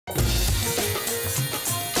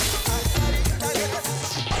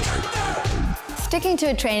Sticking to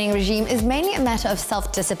a training regime is mainly a matter of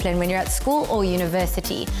self-discipline when you're at school or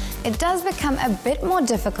university. It does become a bit more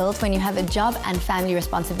difficult when you have a job and family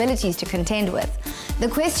responsibilities to contend with. The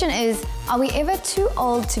question is, are we ever too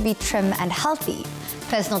old to be trim and healthy?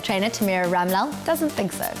 Personal trainer Timera Ramlal doesn't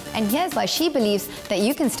think so. And here's why she believes that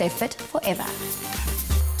you can stay fit forever.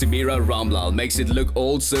 Timera Ramlal makes it look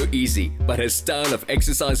all so easy, but her style of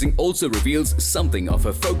exercising also reveals something of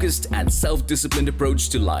a focused and self-disciplined approach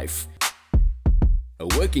to life. Her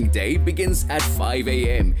working day begins at 5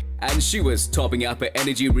 a.m. and she was topping up her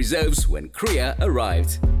energy reserves when Kriya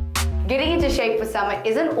arrived. Getting into shape for summer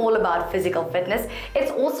isn't all about physical fitness, it's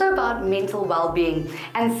also about mental well-being.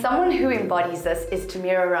 And someone who embodies this is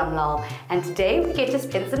Timera Ramlal. And today we get to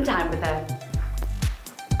spend some time with her.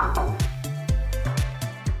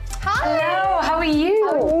 Hi! Hello, how are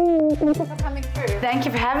you? Thank you for coming through. Thank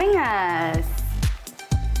you for having us.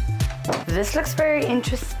 This looks very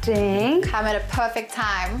interesting. I'm at a perfect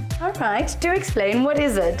time. All right, do explain, what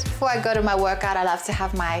is it? Before I go to my workout, I love to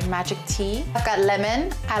have my magic tea. I've got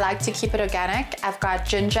lemon, I like to keep it organic. I've got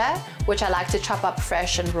ginger, which I like to chop up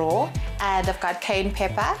fresh and raw. And I've got cayenne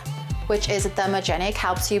pepper, which is thermogenic,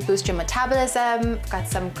 helps you boost your metabolism. I've got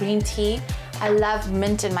some green tea. I love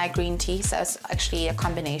mint in my green tea, so it's actually a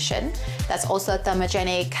combination. That's also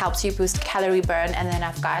thermogenic, helps you boost calorie burn. And then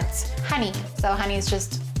I've got honey. So honey is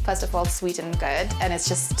just, first of all, sweet and good, and it's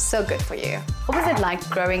just so good for you. What was it like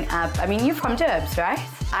growing up? I mean, you're from Durbs, right?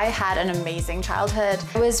 I had an amazing childhood.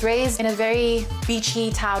 I was raised in a very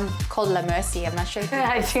beachy town called La Mercy. I'm not sure if you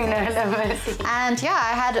I do know La Mercy. And yeah,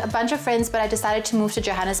 I had a bunch of friends, but I decided to move to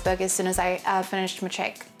Johannesburg as soon as I finished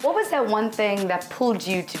matric. What was that one thing that pulled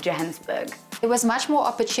you to Johannesburg? There was much more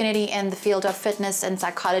opportunity in the field of fitness and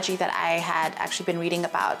psychology that I had actually been reading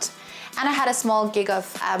about. And I had a small gig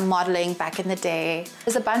of modeling back in the day.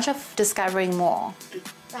 There's a bunch of discovering more.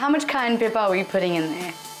 How much cayenne pepper are we putting in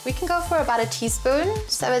there? We can go for about a teaspoon.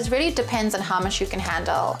 So it really depends on how much you can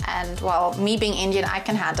handle. And well, me being Indian, I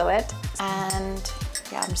can handle it. And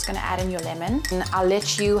yeah, I'm just gonna add in your lemon. And I'll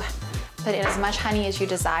let you put in as much honey as you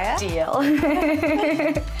desire. Deal.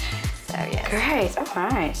 So yeah. Great, all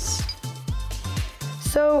right.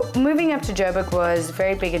 So moving up to Joburg was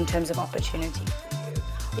very big in terms of opportunity.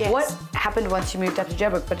 Yes. What happened once you moved up to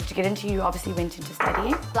Joburg? What did you get into? You obviously went into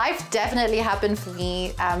studying. Life definitely happened for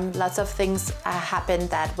me. Lots of things happened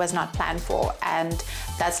that was not planned for, and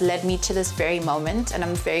that's led me to this very moment, and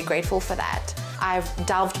I'm very grateful for that. I've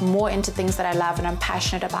delved more into things that I love and I'm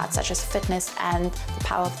passionate about, such as fitness and the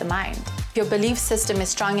power of the mind. If your belief system is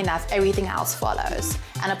strong enough, everything else follows.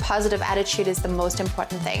 And a positive attitude is the most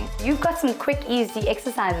important thing. You've got some quick, easy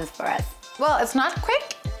exercises for us. Well, it's not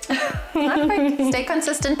quick. Not quick. Stay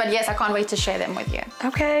consistent, but yes, I can't wait to share them with you.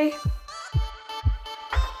 Okay.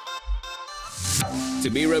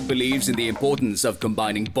 Timera believes in the importance of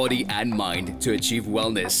combining body and mind to achieve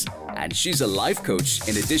wellness. And she's a life coach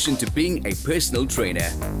in addition to being a personal trainer.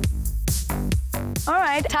 All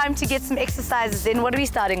right, time to get some exercises in. What are we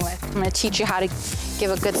starting with? I'm gonna teach you how to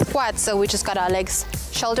give a good squat. So we just got our legs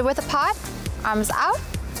shoulder width apart, arms out.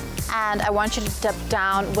 And I want you to dip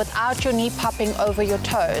down without your knee popping over your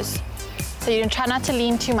toes. So you try not to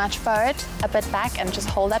lean too much forward, a bit back, and just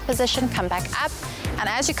hold that position, come back up. And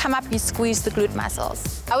as you come up, you squeeze the glute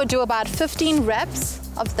muscles. I would do about 15 reps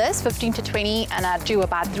of this, 15 to 20, and I'd do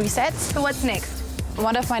about 3 sets. So what's next?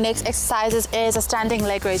 One of my next exercises is a standing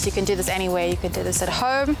leg raise. You can do this anywhere. You can do this at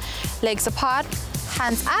home, legs apart,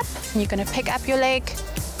 hands up. You're gonna pick up your leg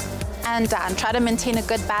and down. Try to maintain a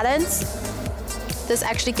good balance. This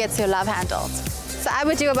actually gets your love handled. So I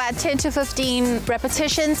would do about 10 to 15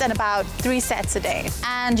 repetitions and about 3 sets a day.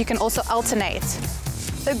 And you can also alternate.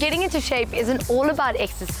 So getting into shape isn't all about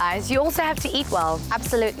exercise. You also have to eat well.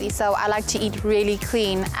 Absolutely. So I like to eat really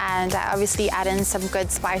clean, and I obviously add in some good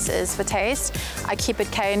spices for taste. I keep it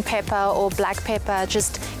cayenne pepper or black pepper,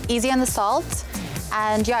 just easy on the salt.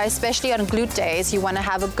 And yeah, especially on glute days, you want to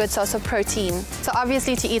have a good source of protein. So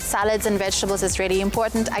obviously to eat salads and vegetables is really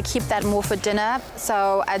important. I keep that more for dinner.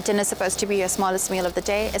 So dinner is supposed to be your smallest meal of the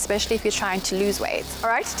day, especially if you're trying to lose weight. All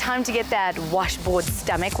right, time to get that washboard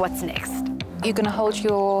stomach. What's next? You're going to hold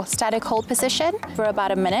your static hold position for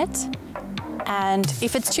about a minute. And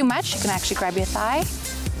if it's too much, you can actually grab your thigh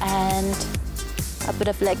and a bit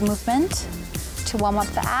of leg movement to warm up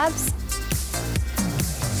the abs.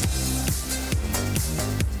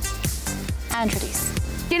 And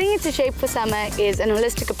release. Getting into shape for summer is an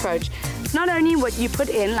holistic approach. It's not only what you put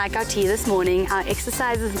in, like our tea this morning, our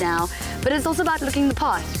exercises now, but it's also about looking the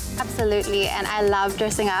part. Absolutely, and I love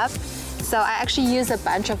dressing up. So I actually use a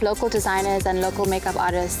bunch of local designers and local makeup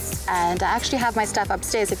artists, and I actually have my stuff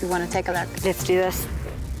upstairs if you want to take a look. Let's do this.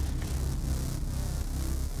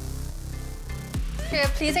 Kriya,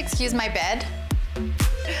 please excuse my bed.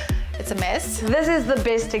 It's a mess. This is the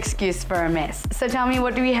best excuse for a mess. So tell me,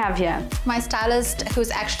 what do we have here? My stylist, who's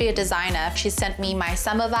actually a designer, she sent me my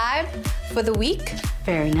summer vibe for the week.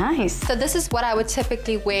 Very nice. So this is what I would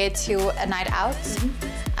typically wear to a night out.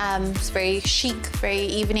 It's very chic, very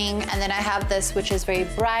evening. And then I have this, which is very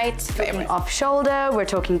bright. Off shoulder, we're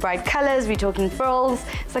talking bright colors, we're talking frills.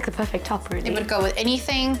 It's like the perfect top, really. It would go with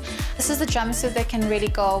anything. This is the jumpsuit that can really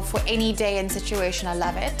go for any day and situation. I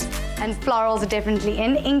love it. And florals are definitely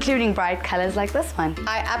in, including bright colors like this one.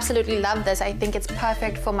 I absolutely love this. I think it's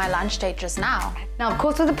perfect for my lunch date just now. Now, of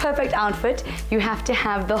course, with a perfect outfit, you have to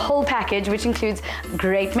have the whole package, which includes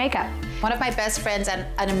great makeup. One of my best friends and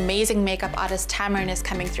an amazing makeup artist, Timera, is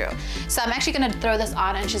coming through. So I'm actually gonna throw this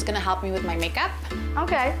on and she's gonna help me with my makeup.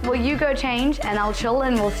 Okay, well, you go change and I'll chill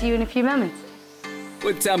and we'll see you in a few moments.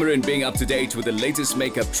 With Timera being up to date with the latest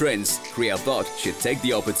makeup trends, Kriya thought she'd take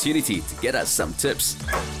the opportunity to get us some tips.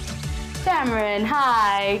 Timera,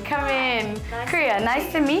 hi, come in. Kriya,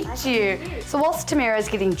 nice to meet you. So whilst Timera's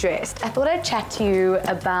getting dressed, I thought I'd chat to you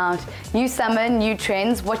about new summer, new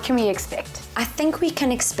trends. What can we expect? I think we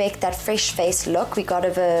can expect that fresh face look. We got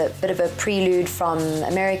a bit of a prelude from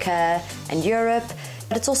America and Europe.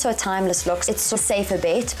 But it's also a timeless look. It's a safer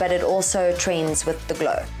bet, but it also trends with the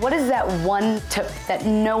glow. What is that one tip that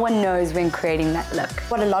no one knows when creating that look?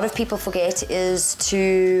 What a lot of people forget is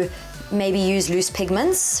to maybe use loose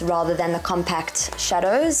pigments rather than the compact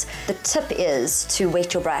shadows. The tip is to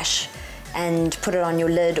wet your brush and put it on your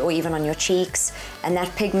lid or even on your cheeks, and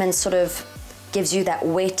that pigment sort of gives you that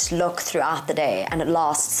wet look throughout the day and it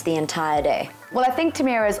lasts the entire day. Well, I think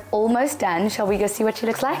Timera is almost done. Shall we go see what she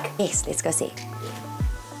looks like? Yes, let's go see.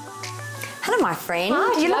 Hello, my friend.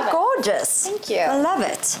 Hi, you love look it. gorgeous. Thank you. I love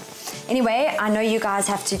it. Anyway, I know you guys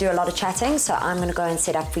have to do a lot of chatting, so I'm going to go and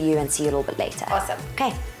set up for you and see you a little bit later. Awesome.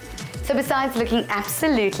 Okay. So besides looking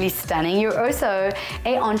absolutely stunning, you're also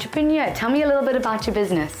an entrepreneur. Tell me a little bit about your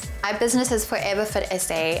business. My business is Forever Fit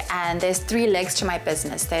SA, and there's 3 legs to my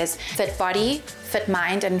business. There's fit body, fit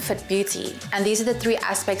mind, and fit beauty. And these are the 3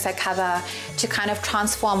 aspects I cover to kind of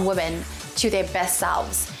transform women to their best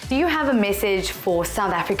selves. Do you have a message for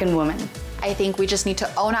South African women? I think we just need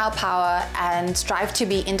to own our power and strive to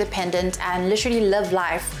be independent and literally live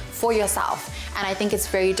life for yourself. And I think it's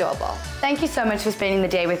very doable. Thank you so much for spending the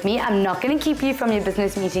day with me. I'm not going to keep you from your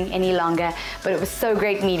business meeting any longer, but it was so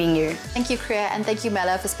great meeting you. Thank you, Kriya, and thank you,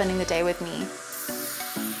 Mela, for spending the day with me.